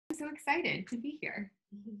so excited to be here.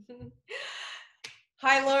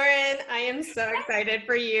 Hi, Lauren. I am so excited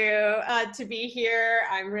for you to be here.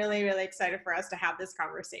 I'm really, really excited for us to have this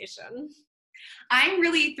conversation. I'm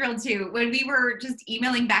really thrilled too. When we were just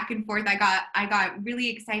emailing back and forth, I got really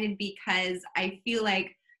excited because I feel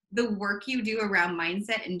like the work you do around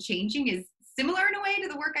mindset and changing is similar in a way to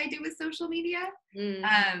the work I do with social media.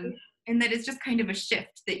 And that it's just kind of a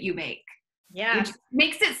shift that you make. Yeah. Which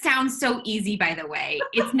makes it sound so easy, by the way.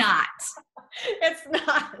 It's not. It's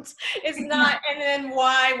not. And then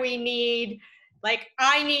why we need,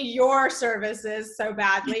 I need your services so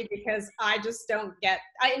badly because I just don't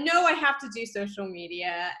I know I have to do social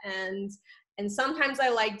media and sometimes I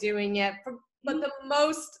like doing it, but the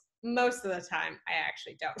most of the time I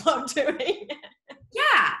actually don't love doing it.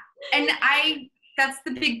 Yeah. And that's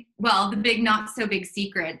the big not so big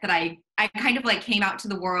secret that I kind of came out to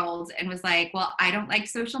the world and was like, well, I don't like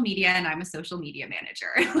social media and I'm a social media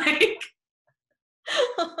manager.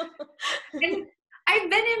 And I've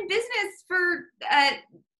been in business for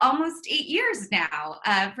almost 8 years now,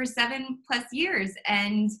 for 7+ years.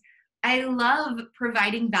 And I love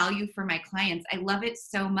providing value for my clients. I love it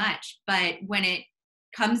so much. But when it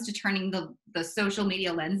comes to turning the social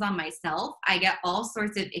media lens on myself, I get all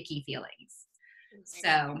sorts of icky feelings.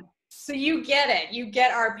 So you get it. You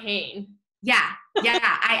get our pain. Yeah.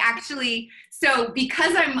 I actually, so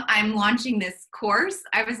because I'm launching this course,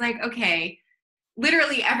 I was like, okay,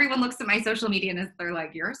 literally everyone looks at my social media and they're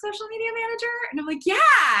like, you're a social media manager? And I'm like,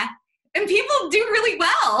 yeah. And people do really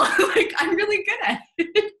well. I'm really good at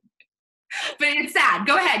it. But it's sad.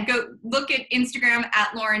 Go ahead. Go look at Instagram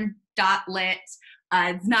at lauren.lit.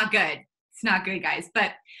 It's not good. It's not good, guys.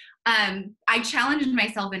 But I challenged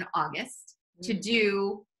myself in August to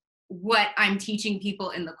do what I'm teaching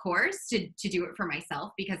people in the course, to do it for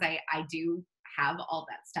myself, because I do have all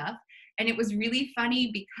that stuff. And it was really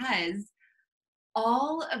funny because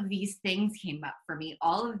all of these things came up for me,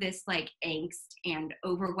 all of this angst and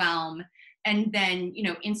overwhelm. And then,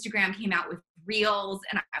 Instagram came out with Reels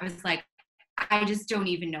and I was like, I just don't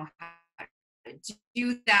even know how to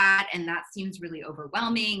do that. And that seems really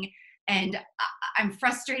overwhelming. And I'm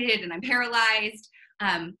frustrated and I'm paralyzed.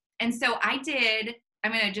 And so I'm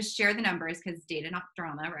going to just share the numbers because data, not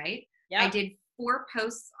drama, right? Yeah. I did 4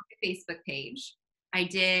 posts on my Facebook page. I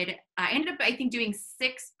ended up, I think, doing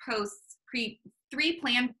 6 posts, 3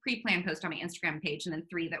 pre-planned posts on my Instagram page, and then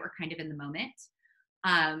 3 that were kind of in the moment.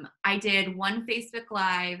 I did 1 Facebook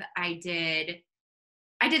Live. I did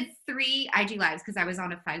 3 IG Lives because I was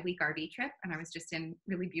on a 5-week RV trip and I was just in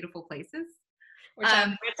really beautiful places. Which I'm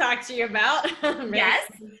going to talk to you about.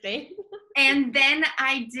 Yes. And then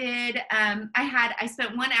I did, I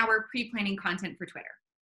spent 1 hour pre-planning content for Twitter.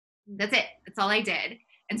 That's it. That's all I did.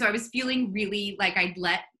 And so I was feeling really like I'd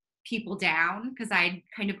let people down because I'd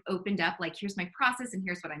kind of opened up here's my process and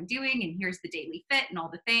here's what I'm doing and here's the daily fit and all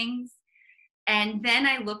the things. And then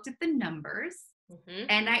I looked at the numbers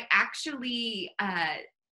and I actually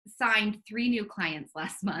signed 3 new clients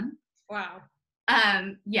last month. Wow.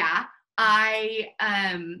 Yeah.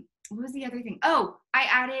 What was the other thing? Oh, I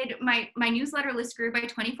added my newsletter list grew by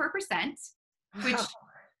 24%, which,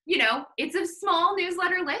 it's a small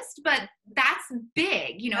newsletter list, but that's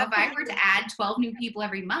big. If I were to add 12 new people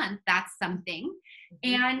every month, that's something.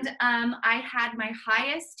 And I had my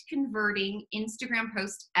highest converting Instagram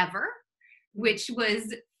post ever, which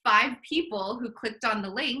was 5 people who clicked on the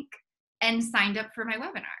link and signed up for my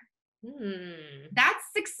webinar. That's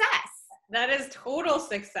success. That is total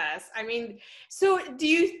success. I mean, so do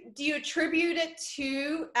you attribute it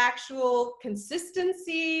to actual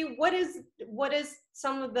consistency? What is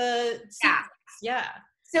some of the secrets? Yeah.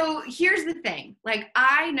 So here's the thing.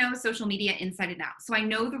 I know social media inside and out. So I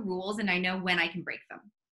know the rules and I know when I can break them.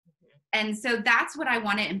 And so that's what I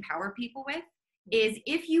want to empower people with is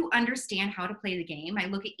if you understand how to play the game. I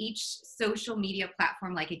look at each social media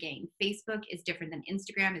platform like a game. Facebook is different than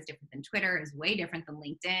Instagram, is different than Twitter, is way different than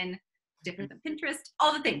LinkedIn, different than Pinterest,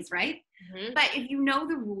 all the things, right? But if you know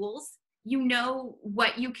the rules, you know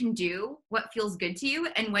what you can do, what feels good to you,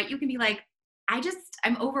 and what you can be like,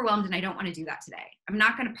 I'm overwhelmed and I don't want to do that today. I'm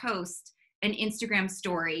not going to post an Instagram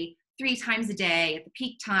story 3 times a day at the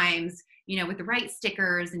peak times, with the right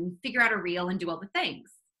stickers and figure out a reel and do all the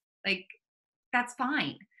things. That's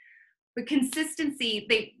fine. But consistency,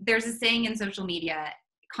 there's a saying in social media,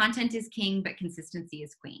 content is king, but consistency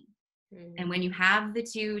is queen. And when you have the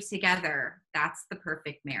 2 together, that's the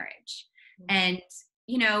perfect marriage. And,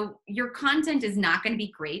 your content is not going to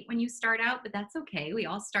be great when you start out, but that's okay. We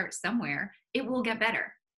all start somewhere. It will get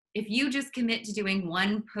better. If you just commit to doing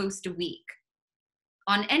 1 post a week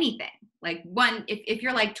on anything, if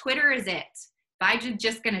you're like, Twitter is it,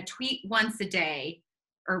 just going to tweet once a day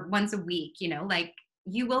or once a week, you know, like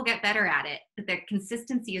you will get better at it, but the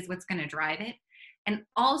consistency is what's going to drive it. And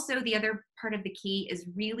also the other part of the key is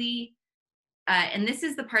really, and this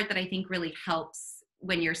is the part that I think really helps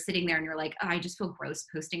when you're sitting there and you're like, oh, I just feel gross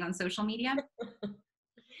posting on social media.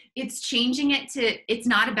 It's changing it to, it's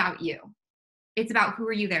not about you. It's about who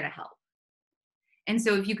are you there to help. And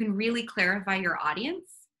so if you can really clarify your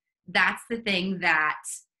audience, that's the thing that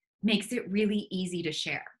makes it really easy to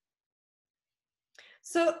share.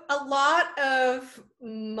 So a lot of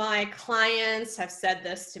my clients have said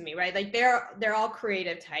this to me, right? Like they're all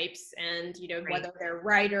creative types, and you know, Right. whether they're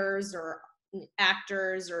writers or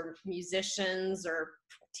actors or musicians or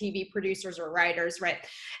TV producers or writers, right?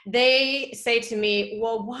 They say to me,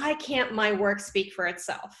 well, why can't my work speak for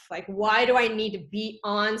itself? Like, why do I need to be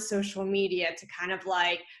on social media to kind of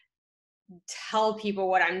like tell people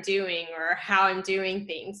what I'm doing or how I'm doing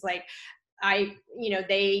things? Like,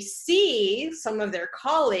 they see some of their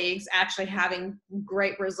colleagues actually having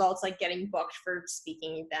great results, like getting booked for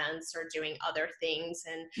speaking events or doing other things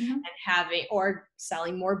and having, or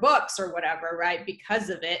selling more books or whatever, right? Because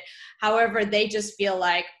of it. However, they just feel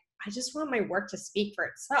like, I just want my work to speak for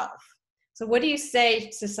itself. So what do you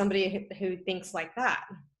say to somebody who thinks like that?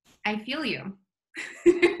 I feel you.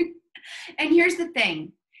 And here's the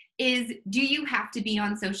thing is, do you have to be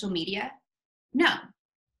on social media? No.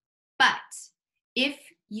 But if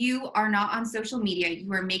you are not on social media,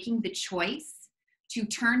 you are making the choice to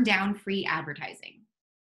turn down free advertising,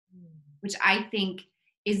 which I think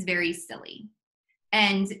is very silly.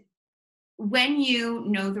 And when you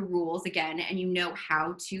know the rules again, and you know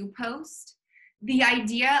how to post, the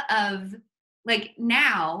idea of like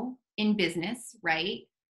now in business, right?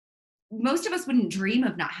 Most of us wouldn't dream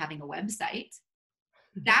of not having a website.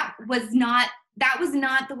 That was not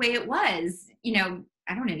the way it was, you know,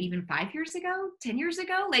 I don't know, even 5 years ago, 10 years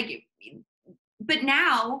ago, like, but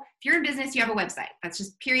now if you're in business, you have a website. That's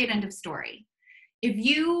just period, end of story. If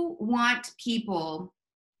you want people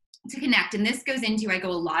to connect, and this goes into, I go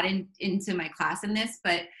a lot into my class in this,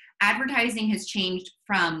 but advertising has changed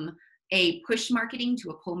from a push marketing to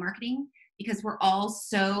a pull marketing, because we're all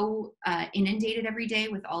so inundated every day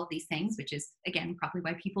with all of these things, which is, again, probably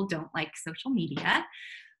why people don't like social media.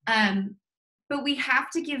 But we have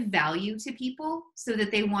to give value to people so that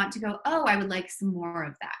they want to go, oh, I would like some more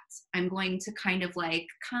of that. I'm going to kind of like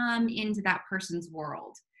come into that person's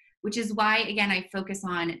world, which is why, again, I focus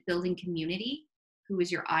on building community. Who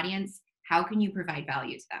is your audience? How can you provide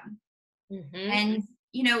value to them? Mm-hmm. And,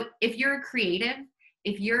 you know, if you're a creative,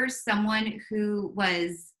 if you're someone who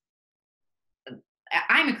was,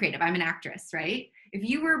 I'm a creative, I'm an actress, right? If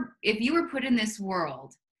you were put in this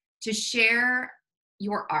world to share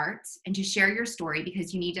your art and to share your story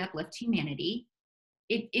because you need to uplift humanity,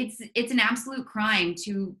 it's an absolute crime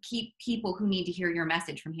to keep people who need to hear your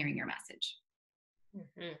message from hearing your message.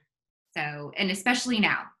 Mm-hmm. So, and especially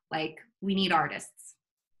now, like, we need artists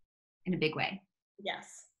in a big way.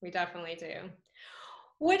 Yes, we definitely do.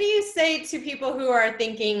 What do you say to people who are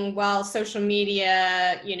thinking, well, social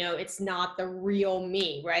media, you know, it's not the real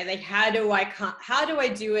me, right? Like, how do I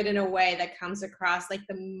do it in a way that comes across like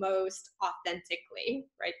the most authentically,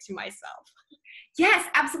 right, to myself? Yes,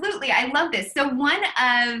 absolutely. I love this. So one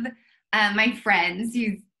of my friends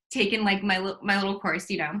who's taken like my little course,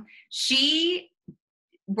 you know, she's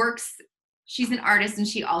an artist and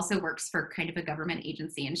she also works for kind of a government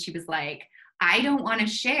agency. And she was like, I don't want to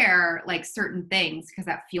share like certain things because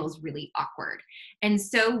that feels really awkward. And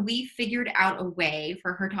so we figured out a way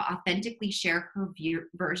for her to authentically share her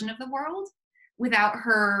version of the world without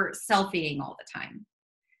her selfieing all the time.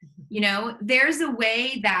 You know, there's a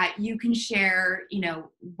way that you can share, you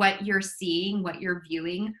know, what you're seeing, what you're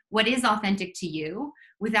viewing, what is authentic to you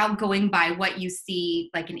without going by what you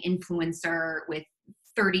see like an influencer with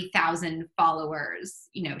 30,000 followers,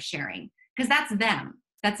 you know, sharing, because that's them.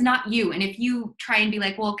 That's not you. And if you try and be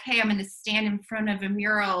like, well, okay, I'm going to stand in front of a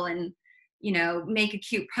mural and, you know, make a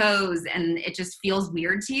cute pose and it just feels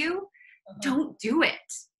weird to you, don't do it.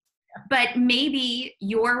 But maybe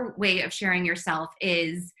your way of sharing yourself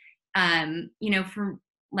is, you know, for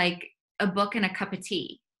like a book and a cup of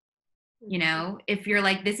tea. You know, if you're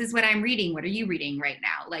like, this is what I'm reading, what are you reading right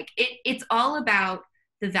now? Like it's all about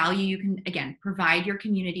the value you can, again, provide your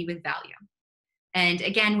community with value. And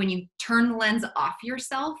again, when you turn the lens off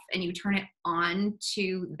yourself and you turn it on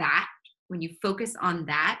to that, when you focus on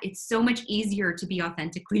that, it's so much easier to be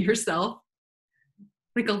authentically yourself,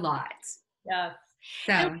 like a lot. Yeah.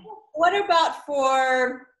 So and what about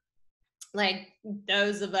for like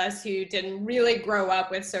those of us who didn't really grow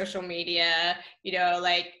up with social media, you know,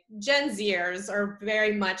 like Gen Zers are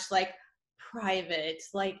very much like private.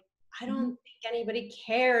 Like, I don't think anybody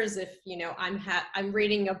cares if, you know, I'm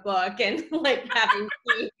reading a book and like having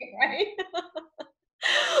tea, right?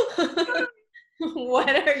 What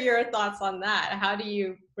are your thoughts on that? How do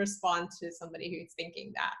you respond to somebody who's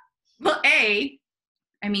thinking that? Well, I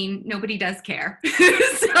mean, nobody does care.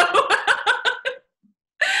 So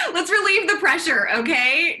let's relieve the pressure,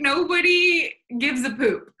 okay? Nobody gives a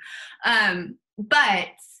poop. But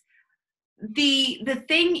the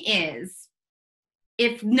thing is,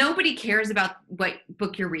 if nobody cares about what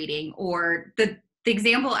book you're reading, or the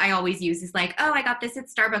example I always use is like, oh, I got this at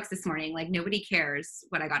Starbucks this morning. Like, nobody cares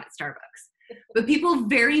what I got at Starbucks. But people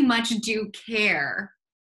very much do care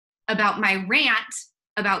about my rant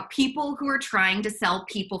about people who are trying to sell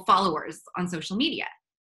people followers on social media,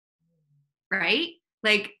 right?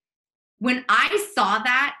 Like, when I saw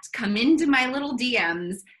that come into my little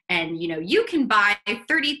DMs and, you know, you can buy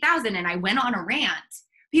 30,000, and I went on a rant,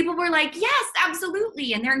 people were like, yes,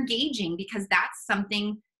 absolutely. And they're engaging because that's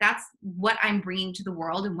what I'm bringing to the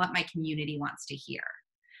world and what my community wants to hear.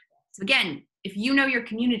 So again, if you know your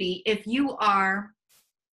community, if you are,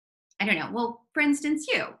 I don't know, well, for instance,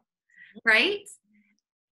 you, right?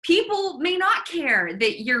 People may not care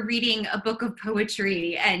that you're reading a book of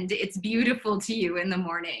poetry and it's beautiful to you in the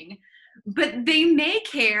morning, but they may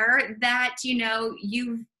care that, you know,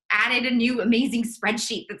 you've added a new amazing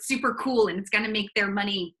spreadsheet that's super cool and it's going to make their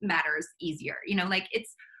money matters easier. You know, like,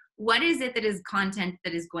 it's, what is it that is content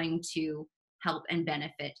that is going to help and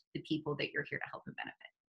benefit the people that you're here to help and benefit?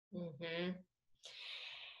 Mm-hmm.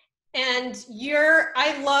 And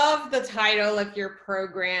I love the title of your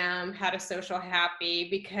program, How to Social Happy,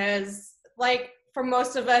 because like for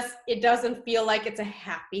most of us, it doesn't feel like it's a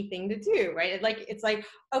happy thing to do, right? It's like,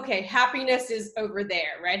 okay, happiness is over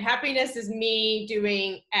there, right? Happiness is me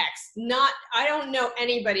doing X. I don't know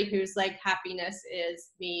anybody who's like, happiness is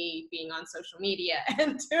me being on social media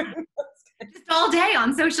and doing just all day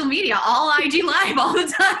on social media, all IG live all the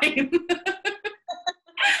time.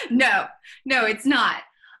 No, it's not.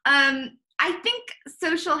 I think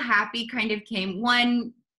social happy kind of came,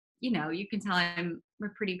 one, you know, you can tell I'm a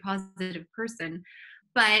pretty positive person,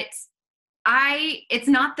 but it's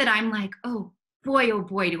not that I'm like, oh boy,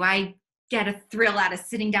 do I get a thrill out of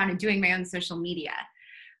sitting down and doing my own social media.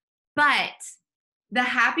 But the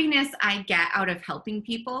happiness I get out of helping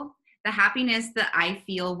people, the happiness that I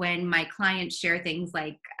feel when my clients share things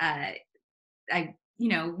like,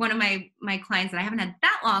 one of my clients that I haven't had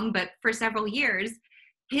that long, but for several years,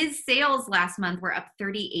 his sales last month were up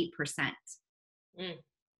 38%.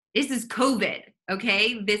 This is COVID,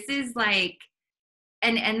 okay? This is like,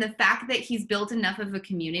 and the fact that he's built enough of a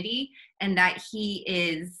community and that he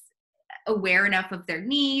is aware enough of their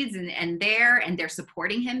needs and they're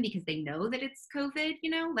supporting him because they know that it's COVID, you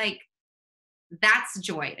know, like, that's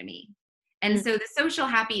joy to me. And so the social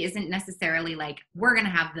happy isn't necessarily like, we're going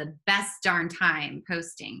to have the best darn time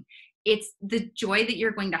posting. It's the joy that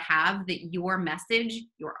you're going to have that your message,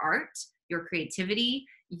 your art, your creativity,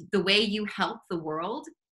 the way you help the world,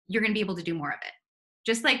 you're going to be able to do more of it.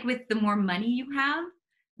 Just like with the more money you have,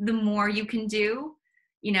 the more you can do.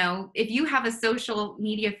 You know, if you have a social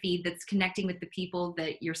media feed that's connecting with the people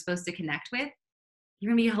that you're supposed to connect with, you're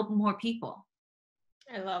going to be helping more people.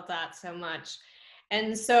 I love that so much.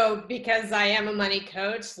 And so, because I am a money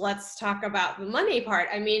coach, let's talk about the money part.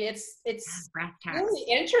 I mean, it's really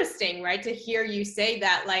interesting, right? To hear you say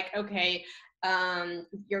that, like, okay,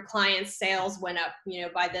 your clients' sales went up, you know,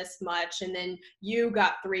 by this much, and then you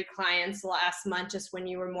got 3 clients last month just when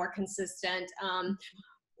you were more consistent.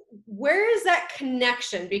 Where is that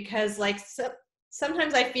connection? Because like,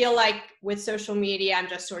 sometimes I feel like with social media, I'm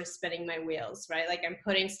just sort of spinning my wheels, right? Like, I'm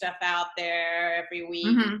putting stuff out there every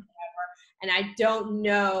week, and I don't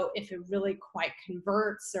know if it really quite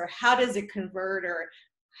converts, or how does it convert, or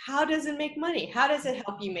how does it make money? How does it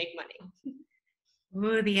help you make money?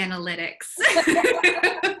 Ooh, the analytics.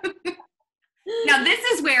 Now, this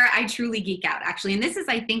is where I truly geek out, actually. And this is,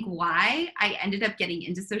 I think, why I ended up getting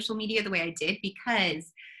into social media the way I did,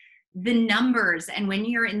 because the numbers, and when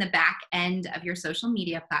you're in the back end of your social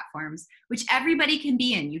media platforms, which everybody can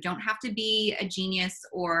be in, you don't have to be a genius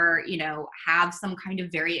or, you know, have some kind of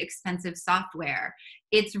very expensive software.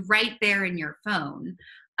 It's right there in your phone,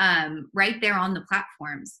 right there on the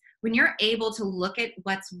platforms. When you're able to look at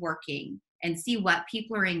what's working and see what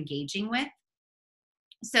people are engaging with.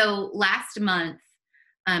 So last month,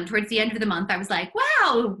 towards the end of the month, I was like,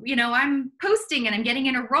 wow, you know, I'm posting and I'm getting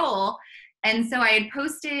in a role. And so I had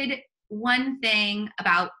posted one thing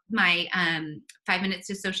about my 5 Minutes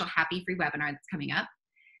to Social Happy free webinar that's coming up.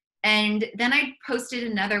 And then I posted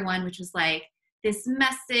another one, which was like this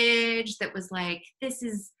message that was like, this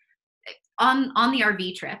is on the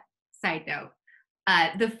RV trip, side note,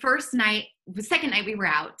 the second night we were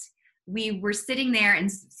out, we were sitting there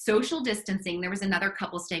and social distancing. There was another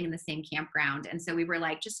couple staying in the same campground. And so we were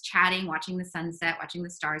like just chatting, watching the sunset, watching the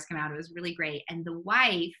stars come out. It was really great. And the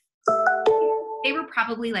wife, they were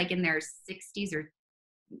probably like in their 60s or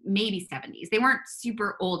maybe 70s. They weren't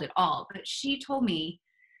super old at all. But she told me,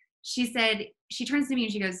 she said, she turns to me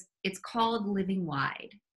and she goes, "It's called living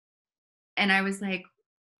wide." And I was like,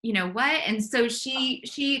 you know what? And so she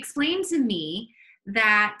explained to me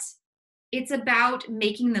that it's about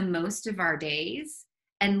making the most of our days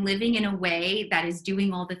and living in a way that is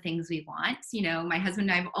doing all the things we want. You know, my husband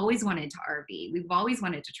and I have always wanted to RV. We've always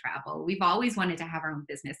wanted to travel. We've always wanted to have our own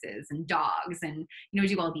businesses and dogs and, you know,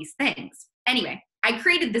 do all these things. Anyway, I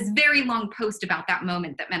created this very long post about that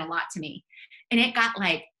moment that meant a lot to me. And it got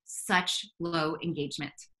like such low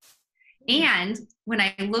engagement. And when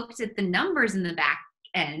I looked at the numbers in the back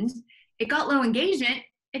end, it got low engagement.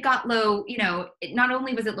 It got low, you know, not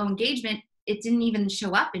only was it low engagement, it didn't even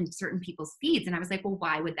show up in certain people's feeds. And I was like, well,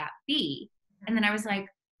 why would that be? And then I was like,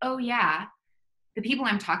 oh yeah, the people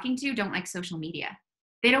I'm talking to don't like social media.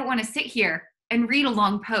 They don't want to sit here and read a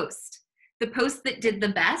long post. The post that did the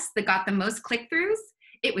best, that got the most click-throughs,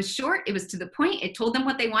 it was short, it was to the point, it told them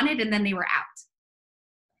what they wanted, and then they were out.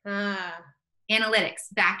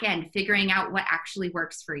 Analytics, back end, figuring out what actually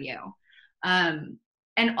works for you.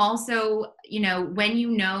 And also, you know, when you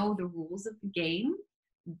know the rules of the game,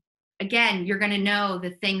 again, you're going to know the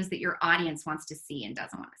things that your audience wants to see and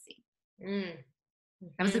doesn't want to see.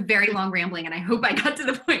 That was a very long rambling, and I hope I got to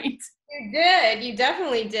the point. You did. You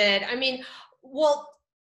definitely did. I mean, well,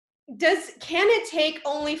 can it take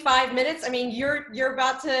only 5 minutes? I mean, you're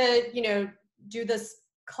about to, you know, do this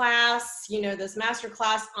class, you know, this master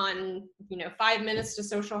class on, you know, 5 minutes to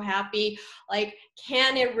social happy. Like,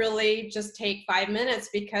 can it really just take 5 minutes?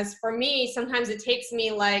 Because for me, sometimes it takes me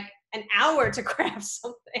like an hour to craft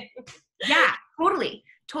something. Yeah, totally.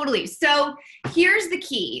 So here's the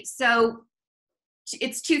key. So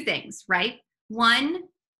it's two things, right? One,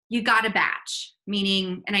 you got a batch,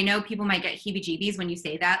 meaning, and I know people might get heebie-jeebies when you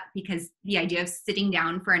say that, because the idea of sitting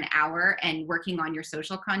down for an hour and working on your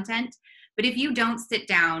social content. But if you don't sit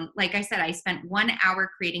down, like I said, I spent 1 hour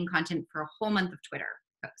creating content for a whole month of Twitter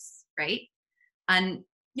posts, right? And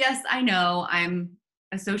yes, I know I'm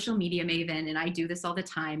a social media maven and I do this all the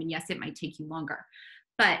time. And yes, it might take you longer.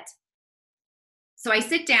 But so I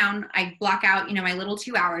sit down, I block out, you know, my little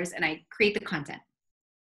 2 hours and I create the content.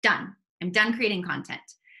 Done. I'm done creating content.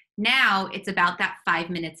 Now it's about that 5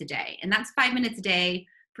 minutes a day. And that's 5 minutes a day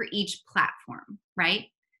for each platform, right?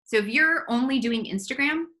 So if you're only doing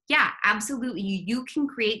Instagram, yeah, absolutely. You can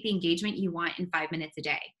create the engagement you want in 5 minutes a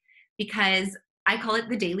day, because I call it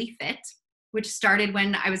the daily fit, which started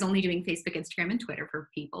when I was only doing Facebook, Instagram, and Twitter for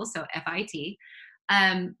people. So FIT.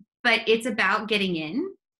 But it's about getting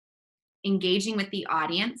in, engaging with the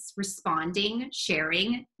audience, responding,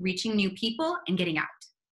 sharing, reaching new people, and getting out.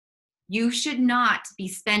 You should not be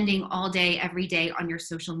spending all day, every day on your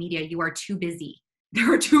social media. You are too busy.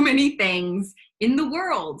 There are too many things in the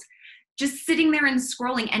world. Just sitting there and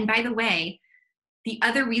scrolling. And by the way, the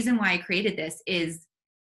other reason why I created this is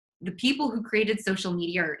the people who created social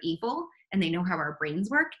media are evil, and they know how our brains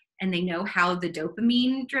work, and they know how the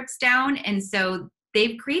dopamine drips down. And so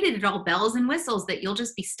they've created it all bells and whistles that you'll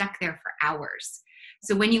just be stuck there for hours.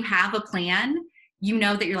 So when you have a plan, you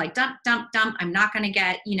know that you're like, dump. I'm not going to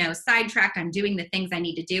get, you know, sidetracked. I'm doing the things I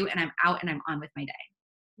need to do, and I'm out and I'm on with my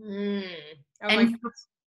day. And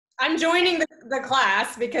I'm joining the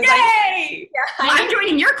class because I'm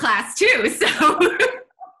joining your class too. So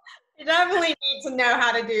you definitely need to know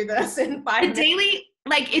how to do this in 5 minutes. Daily,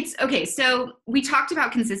 like, it's okay. So we talked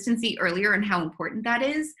about consistency earlier and how important that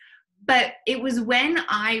is. But it was when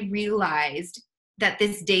I realized that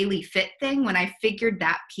this daily fit thing, when I figured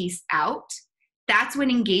that piece out, that's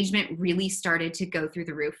when engagement really started to go through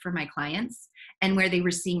the roof for my clients and where they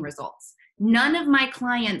were seeing results. None of my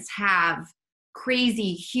clients have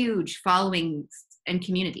crazy, huge followings and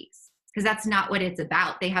communities, because that's not what it's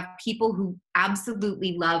about. They have people who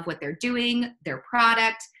absolutely love what they're doing, their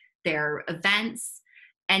product, their events,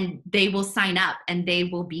 and they will sign up and they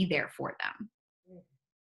will be there for them.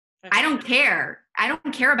 I don't care. I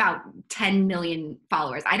don't care about 10 million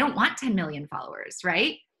followers. I don't want 10 million followers,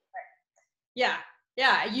 right? Yeah.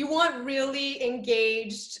 You want really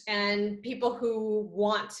engaged and people who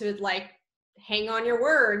want to like hang on your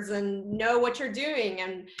words and know what you're doing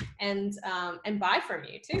and buy from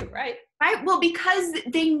you too, right? Right. Well, because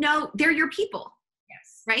they know they're your people.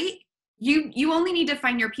 Yes. Right. You only need to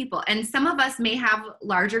find your people. And some of us may have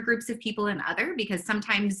larger groups of people than other, because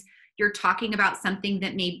sometimes you're talking about something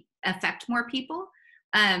that may affect more people.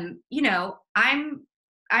 You know, I'm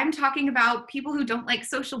talking about people who don't like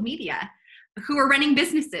social media, who are running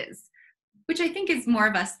businesses, which I think is more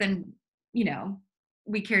of us than, you know,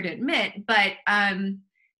 we care to admit. But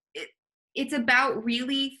it's about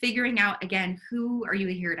really figuring out, again, who are you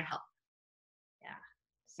here to help? Yeah.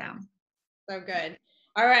 So good.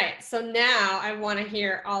 All right. So now I want to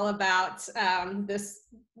hear all about this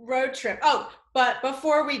road trip. Oh, but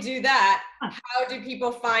before we do that, how do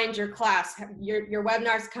people find your class? Your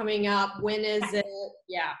webinar's coming up. When is it?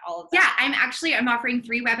 Yeah, all of that. Yeah, I'm offering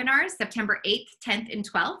 3 webinars, September 8th, 10th, and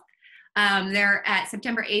 12th. They're at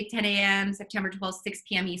September 8th, 10 a.m., September 12th, 6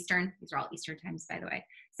 p.m. Eastern. These are all Eastern times, by the way.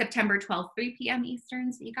 September 12th, 3 p.m.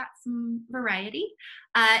 Eastern, so you got some variety.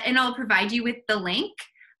 And I'll provide you with the link.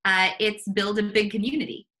 It's Build a Big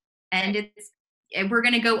Community. And we're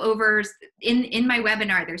going to go over, in my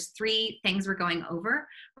webinar, there's 3 things we're going over.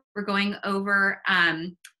 We're going over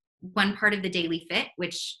one part of the Daily Fit,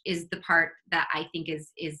 which is the part that I think is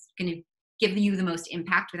going to give you the most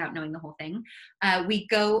impact without knowing the whole thing. We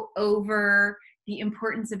go over the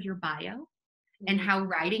importance of your bio and how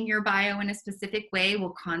writing your bio in a specific way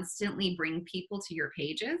will constantly bring people to your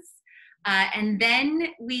pages. And then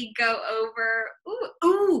we go over,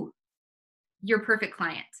 your perfect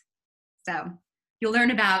client. So you'll learn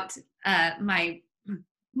about my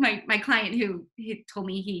client who he told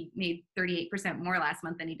me he made 38% more last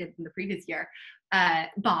month than he did in the previous year,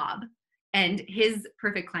 Bob, and his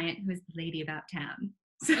perfect client, who is the lady about town.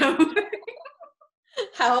 So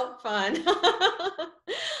how fun.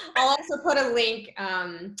 I'll also put a link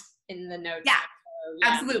in the notes. Yeah, so, yeah.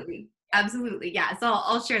 absolutely. Yeah, so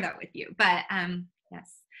I'll share that with you. But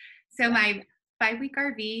yes, so my 5-week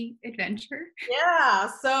RV adventure. Yeah.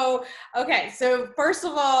 So, okay. So first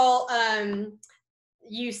of all,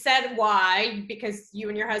 you said why, because you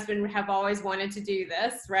and your husband have always wanted to do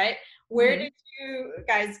this, right? Where did you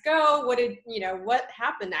guys go? What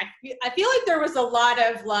happened? I feel like there was a lot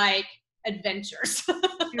of like adventures.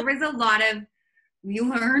 There was a lot of, we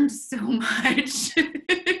learned so much.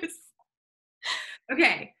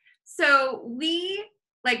 Okay. So we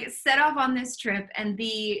like set off on this trip, and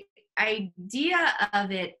the idea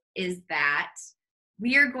of it is that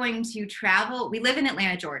we are going to travel. We live in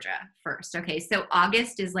Atlanta, Georgia first. Okay. So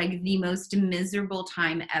August is like the most miserable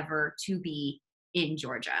time ever to be in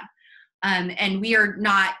Georgia. And we are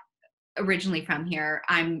not originally from here.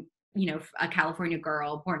 I'm, a California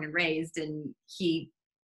girl born and raised, and he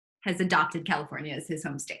has adopted California as his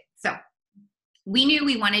home state. So we knew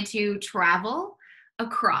we wanted to travel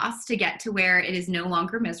across to get to where it is no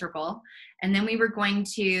longer miserable. And then we were going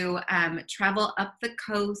to travel up the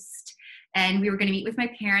coast, and we were going to meet with my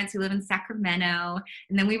parents who live in Sacramento.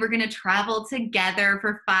 And then we were going to travel together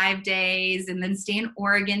for 5 days and then stay in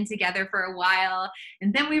Oregon together for a while.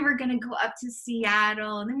 And then we were going to go up to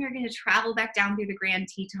Seattle, and then we were going to travel back down through the Grand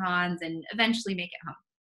Tetons and eventually make it home.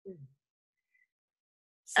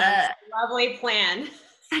 Lovely plan.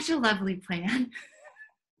 Such a lovely plan.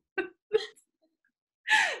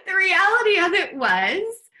 The reality of it was,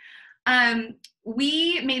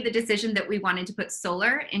 we made the decision that we wanted to put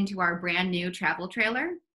solar into our brand new travel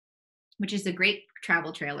trailer, which is a great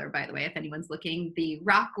travel trailer, by the way, if anyone's looking. The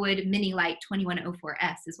Rockwood Mini Light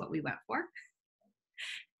 2104S is what we went for.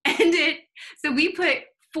 And so we put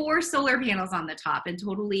 4 solar panels on the top, and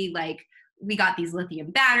totally we got these lithium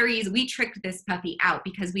batteries. We tricked this puppy out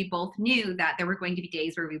because we both knew that there were going to be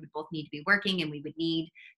days where we would both need to be working and we would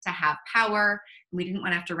need to have power. And we didn't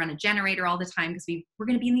want to have to run a generator all the time because we were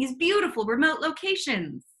going to be in these beautiful remote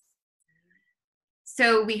locations.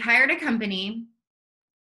 So we hired a company.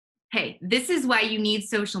 Hey, this is why you need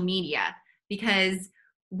social media, because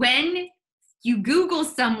when you Google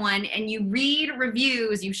someone and you read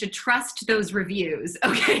reviews, you should trust those reviews,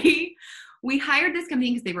 okay? We hired this company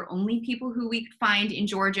because they were only people who we could find in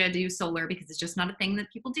Georgia to do solar, because it's just not a thing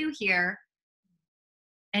that people do here.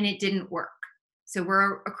 And it didn't work. So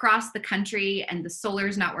we're across the country and the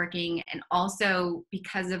solar's not working. And also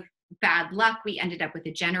because of bad luck, we ended up with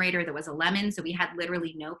a generator that was a lemon. So we had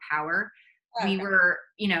literally no power. Okay. We were,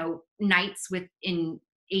 nights within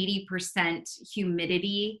 80%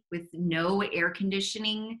 humidity with no air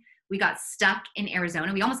conditioning. We got stuck in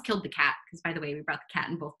Arizona. We almost killed the cat, because, by the way, we brought the cat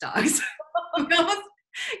and both dogs. We almost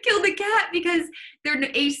killed the cat because their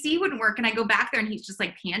AC wouldn't work. And I go back there and he's just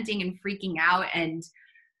like panting and freaking out. And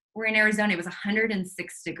we're in Arizona. It was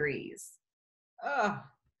 106 degrees. Oh.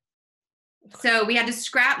 So we had to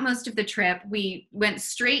scrap most of the trip. We went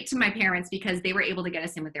straight to my parents because they were able to get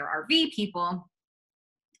us in with their RV people.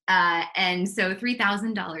 And so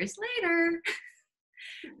 $3,000 later,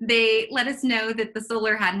 they let us know that the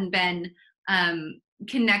solar hadn't been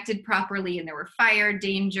connected properly, and there were fire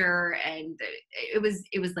danger, and it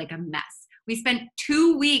was like a mess. We spent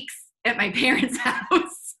 2 weeks at my parents'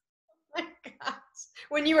 house. Oh my gosh.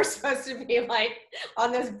 When you were supposed to be like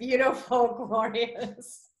on this beautiful,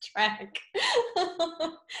 glorious trek.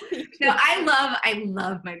 No, I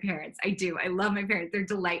love my parents. I do. I love my parents. They're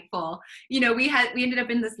delightful. You know, we ended up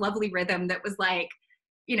in this lovely rhythm that was like,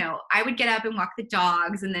 you know, I would get up and walk the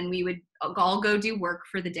dogs, and then we would all go do work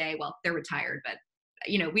for the day. Well, they're retired, but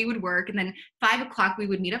you know, we would work, and then 5:00 we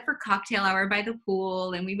would meet up for cocktail hour by the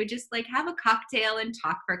pool, and we would just like have a cocktail and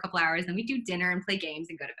talk for a couple hours, and we'd do dinner and play games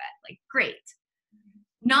and go to bed. Like, great.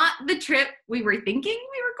 Not the trip we were thinking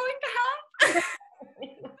we were going to have.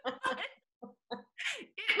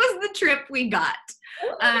 It was the trip we got.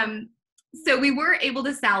 So we were able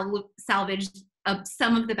to salvage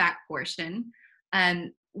some of the back portion.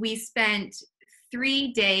 We spent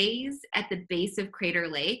 3 days at the base of Crater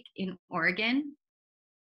Lake in Oregon.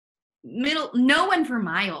 No one for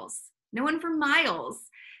miles.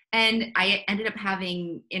 And I ended up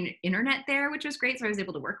having internet there, which was great. So I was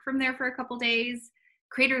able to work from there for a couple days.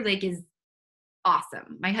 Crater Lake is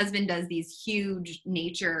awesome. My husband does these huge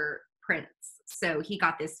nature prints. So he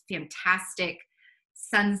got this fantastic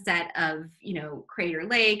sunset of, you know, Crater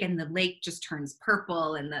Lake, and the lake just turns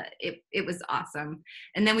purple, and it was awesome.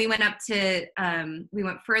 And then we went we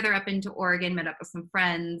went further up into Oregon, met up with some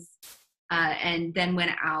friends, and then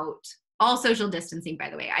went out, all social distancing, by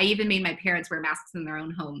the way. I even made my parents wear masks in their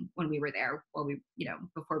own home when we were there,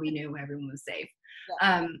 before we knew everyone was safe.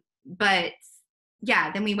 Yeah. But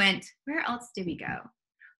yeah, then we went, where else did we go?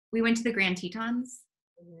 We went to the Grand Tetons.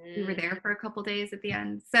 We were there for a couple days at the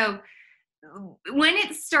end. So when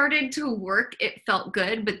it started to work, it felt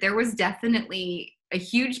good, but there was definitely a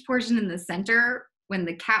huge portion in the center when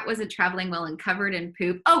the cat wasn't traveling well and covered in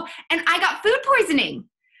poop. Oh, and I got food poisoning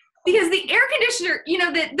because the air conditioner, you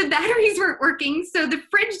know, the batteries weren't working. So the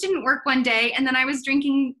fridge didn't work one day, and then I was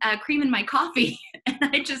drinking cream in my coffee, and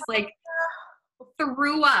I just like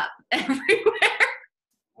threw up everywhere.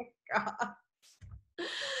 Oh my God.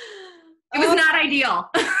 It was not ideal.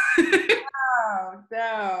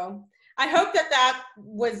 No. I hope that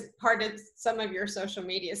was part of some of your social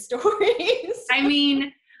media stories. I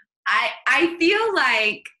mean, I feel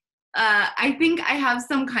like I think I have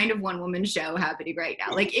some kind of one-woman show happening right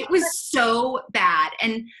now. Like, it was so bad.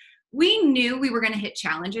 And we knew we were going to hit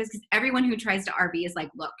challenges because everyone who tries to RV is like,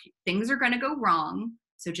 look, things are going to go wrong.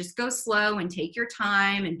 So just go slow and take your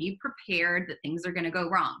time and be prepared that things are going to go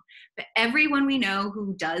wrong. But everyone we know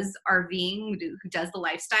who does RVing, who does the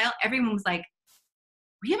lifestyle, everyone was like,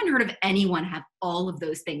 we haven't heard of anyone have all of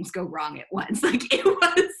those things go wrong at once. Like, it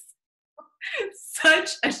was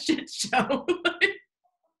such a shit show.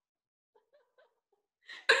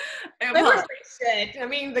 Shit. I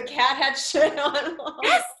mean, the cat had shit on.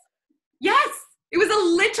 Yes. It was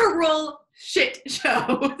a literal shit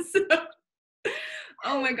show. So,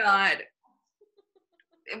 oh my God.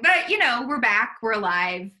 But, you know, we're back. We're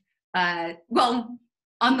alive. Well,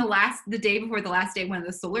 on the day before the last day, one of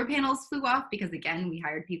the solar panels flew off because, again, we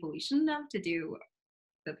hired people we shouldn't have to do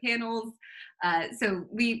the panels. So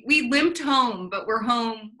we limped home, but we're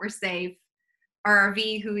home. We're safe. Our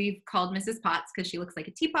RV, who we've called Mrs. Potts because she looks like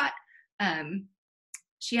a teapot,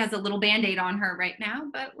 she has a little Band-Aid on her right now,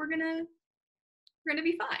 but we're gonna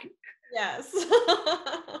be fine. Yes.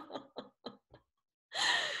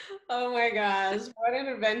 Oh my gosh, what an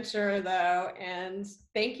adventure though, and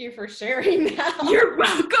thank you for sharing that. You're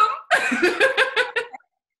welcome.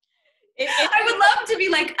 I would love to be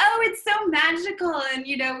like, oh, it's so magical, and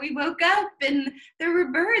you know, we woke up and there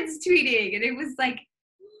were birds tweeting, and it was like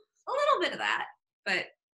a little bit of that, but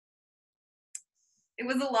it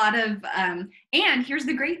was a lot of and here's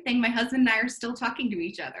the great thing, my husband and I are still talking to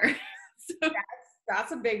each other. So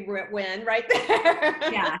that's a big win right there.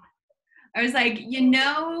 Yeah. I was like, you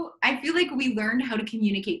know, I feel like we learned how to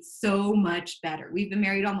communicate so much better. We've been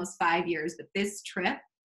married almost 5 years, but this trip,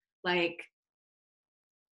 like,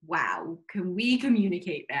 wow, can we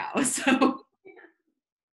communicate now? So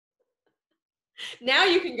now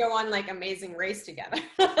you can go on like Amazing Race together.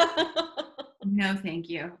 No, thank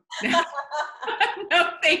you.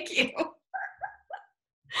 No, thank you.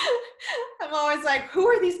 I'm always like, who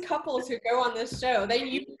are these couples who go on this show?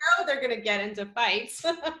 You know they're gonna get into fights.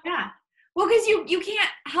 Yeah. Well, because you can't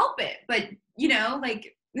help it, but you know,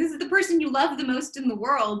 like, this is the person you love the most in the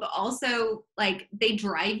world, but also like they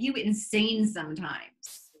drive you insane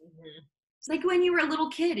sometimes. Mm-hmm. It's like when you were a little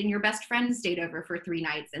kid and your best friend stayed over for 3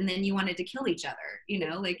 nights and then you wanted to kill each other, you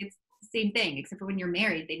know, like it's the same thing, except for when you're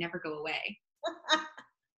married, they never go away.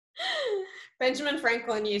 Benjamin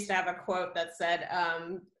Franklin used to have a quote that said,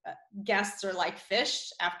 guests are like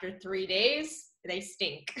fish. After 3 days, they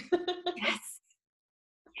stink. Yes.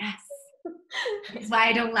 Yes. That's why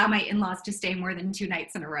I don't allow my in-laws to stay more than 2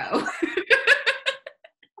 nights in a row.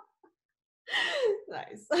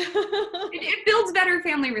 Nice. It builds better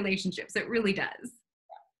family relationships. It really does.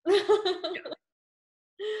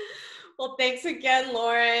 Well, thanks again,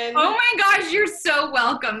 Lauren. Oh my gosh, you're so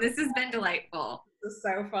welcome. This has been delightful. This is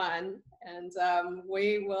so fun. And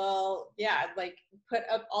we will, like put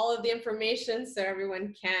up all of the information so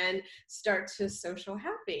everyone can start to social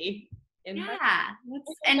happy. And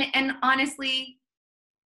honestly,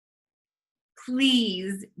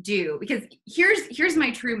 please do, because here's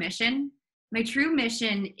my true mission. My true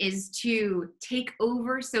mission is to take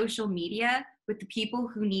over social media with the people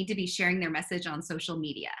who need to be sharing their message on social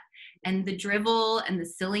media. And the drivel and the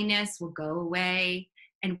silliness will go away,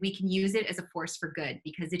 and we can use it as a force for good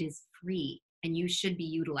because it is free and you should be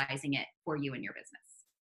utilizing it for you and your business.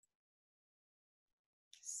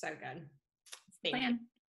 So good. Plan.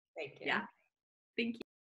 Thank you. Yeah. Thank you.